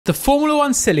The Formula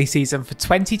 1 silly season for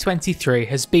 2023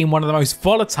 has been one of the most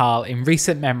volatile in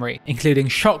recent memory, including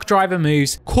shock driver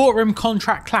moves, courtroom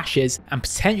contract clashes, and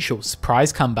potential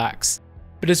surprise comebacks.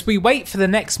 But as we wait for the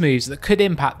next moves that could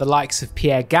impact the likes of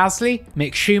Pierre Gasly,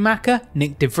 Mick Schumacher,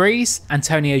 Nick De Vries,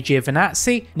 Antonio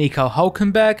Giovinazzi, Nico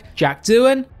Hülkenberg, Jack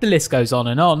Doohan, the list goes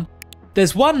on,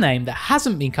 there's one name that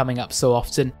hasn't been coming up so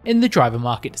often in the driver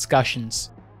market discussions.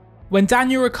 When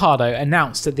Daniel Ricciardo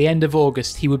announced at the end of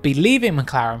August he would be leaving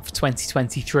McLaren for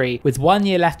 2023 with 1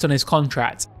 year left on his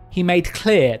contract, he made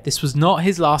clear this was not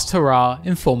his last hurrah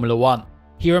in Formula 1.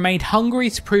 He remained hungry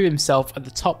to prove himself at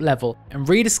the top level and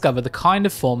rediscover the kind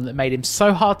of form that made him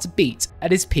so hard to beat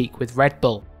at his peak with Red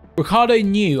Bull. Ricciardo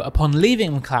knew upon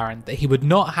leaving McLaren that he would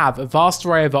not have a vast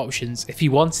array of options if he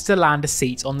wanted to land a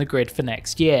seat on the grid for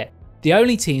next year. The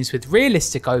only teams with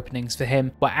realistic openings for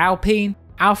him were Alpine,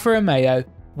 Alfa Romeo,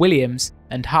 Williams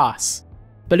and Haas.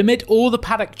 But amid all the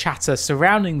paddock chatter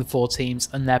surrounding the four teams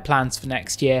and their plans for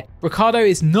next year, Ricciardo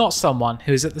is not someone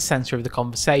who is at the centre of the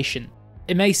conversation.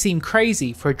 It may seem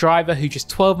crazy for a driver who just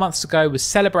 12 months ago was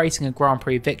celebrating a Grand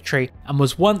Prix victory and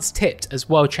was once tipped as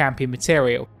world champion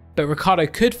material, but Ricciardo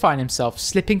could find himself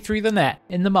slipping through the net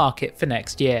in the market for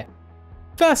next year.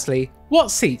 Firstly,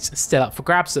 what seats are still up for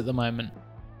grabs at the moment?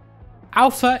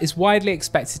 Alpha is widely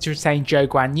expected to retain Zhou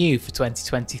Guanyu for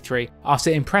 2023 after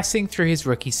impressing through his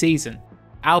rookie season.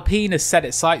 Alpine has set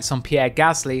its sights on Pierre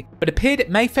Gasly, but appeared it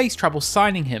may face trouble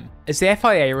signing him as the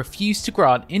FIA refused to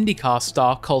grant IndyCar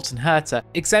star Colton Herta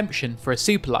exemption for a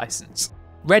super license.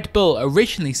 Red Bull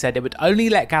originally said it would only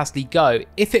let Gasly go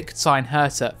if it could sign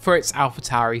Herta for its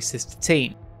AlphaTauri sister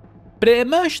team. But it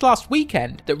emerged last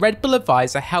weekend that Red Bull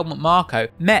advisor Helmut Marko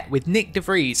met with Nick De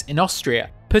Vries in Austria,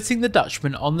 putting the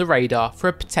Dutchman on the radar for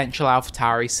a potential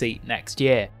AlphaTauri seat next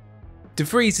year. De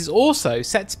Vries is also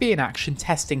set to be in action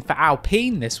testing for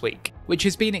Alpine this week, which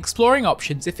has been exploring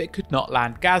options if it could not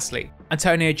land Gasly.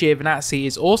 Antonio Giovinazzi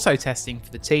is also testing for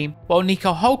the team, while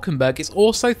Nico Hülkenberg is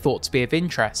also thought to be of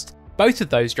interest. Both of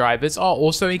those drivers are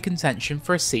also in contention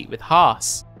for a seat with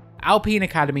Haas. Alpine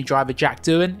Academy driver Jack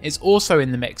Doohan is also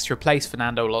in the mix to replace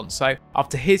Fernando Alonso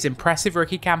after his impressive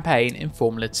rookie campaign in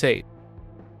Formula 2.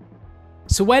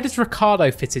 So where does Ricciardo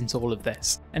fit into all of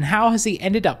this, and how has he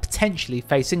ended up potentially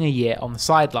facing a year on the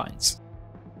sidelines?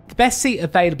 The best seat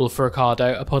available for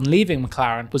Ricciardo upon leaving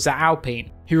McLaren was at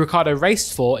Alpine, who Ricciardo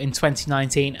raced for in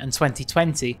 2019 and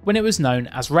 2020 when it was known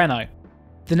as Renault.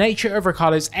 The nature of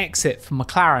Ricciardo's exit from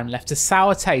McLaren left a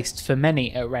sour taste for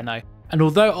many at Renault, and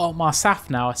although Otmar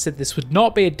Safnauer said this would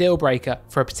not be a deal breaker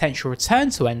for a potential return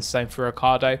to Enstone for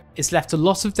Ricciardo, it's left a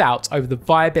lot of doubt over the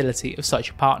viability of such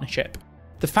a partnership.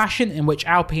 The fashion in which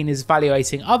Alpine is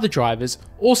evaluating other drivers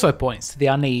also points to the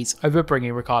unease over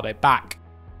bringing Ricciardo back.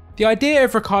 The idea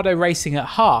of Ricciardo racing at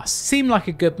Haas seemed like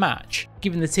a good match,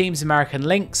 given the team's American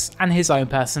links and his own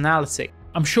personality.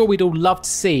 I'm sure we'd all love to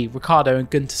see Ricciardo and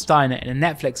Gunther Steiner in a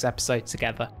Netflix episode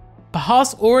together. But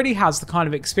Haas already has the kind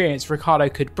of experience Ricciardo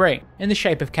could bring in the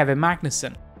shape of Kevin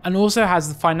Magnussen, and also has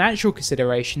the financial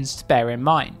considerations to bear in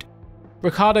mind.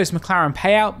 Ricciardo's McLaren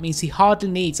payout means he hardly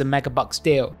needs a megabucks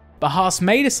deal, but Haas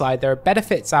may decide there are better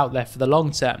fits out there for the long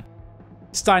term.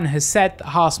 Steiner has said that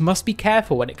Haas must be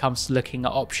careful when it comes to looking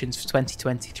at options for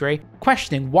 2023,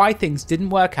 questioning why things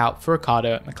didn't work out for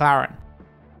Ricciardo at McLaren.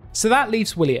 So that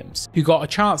leaves Williams, who got a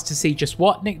chance to see just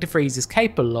what Nick De Vries is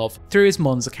capable of through his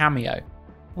Monza cameo.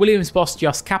 Williams boss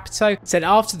Jost Capito said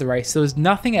after the race there was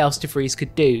nothing else De Vries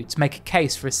could do to make a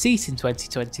case for a seat in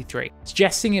 2023,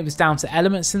 suggesting it was down to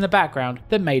elements in the background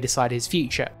that may decide his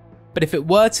future. But if it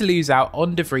were to lose out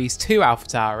on De Vries to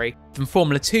AlphaTauri, then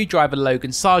Formula 2 driver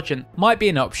Logan Sargent might be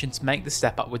an option to make the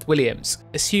step up with Williams,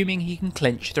 assuming he can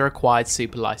clinch the required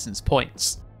super license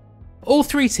points. All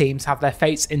three teams have their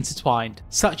fates intertwined,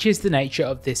 such is the nature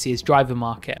of this year's driver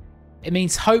market. It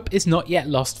means hope is not yet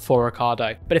lost for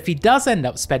Ricciardo, but if he does end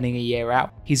up spending a year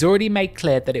out, he's already made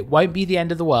clear that it won't be the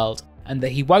end of the world, and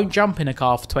that he won't jump in a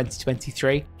car for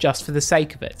 2023 just for the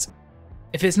sake of it.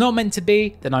 If it's not meant to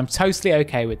be, then I'm totally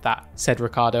okay with that, said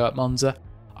Ricciardo at Monza.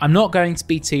 I'm not going to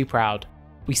be too proud.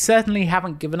 We certainly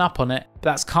haven't given up on it, but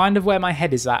that's kind of where my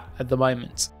head is at the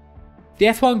moment. The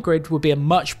F1 grid will be a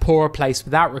much poorer place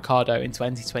without Ricciardo in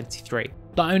 2023,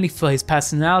 not only for his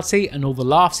personality and all the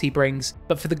laughs he brings,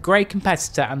 but for the great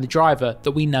competitor and the driver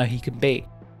that we know he can be.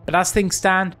 But as things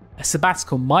stand, a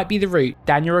sabbatical might be the route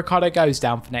Daniel Ricciardo goes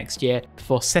down for next year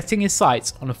before setting his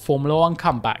sights on a Formula 1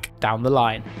 comeback down the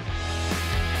line.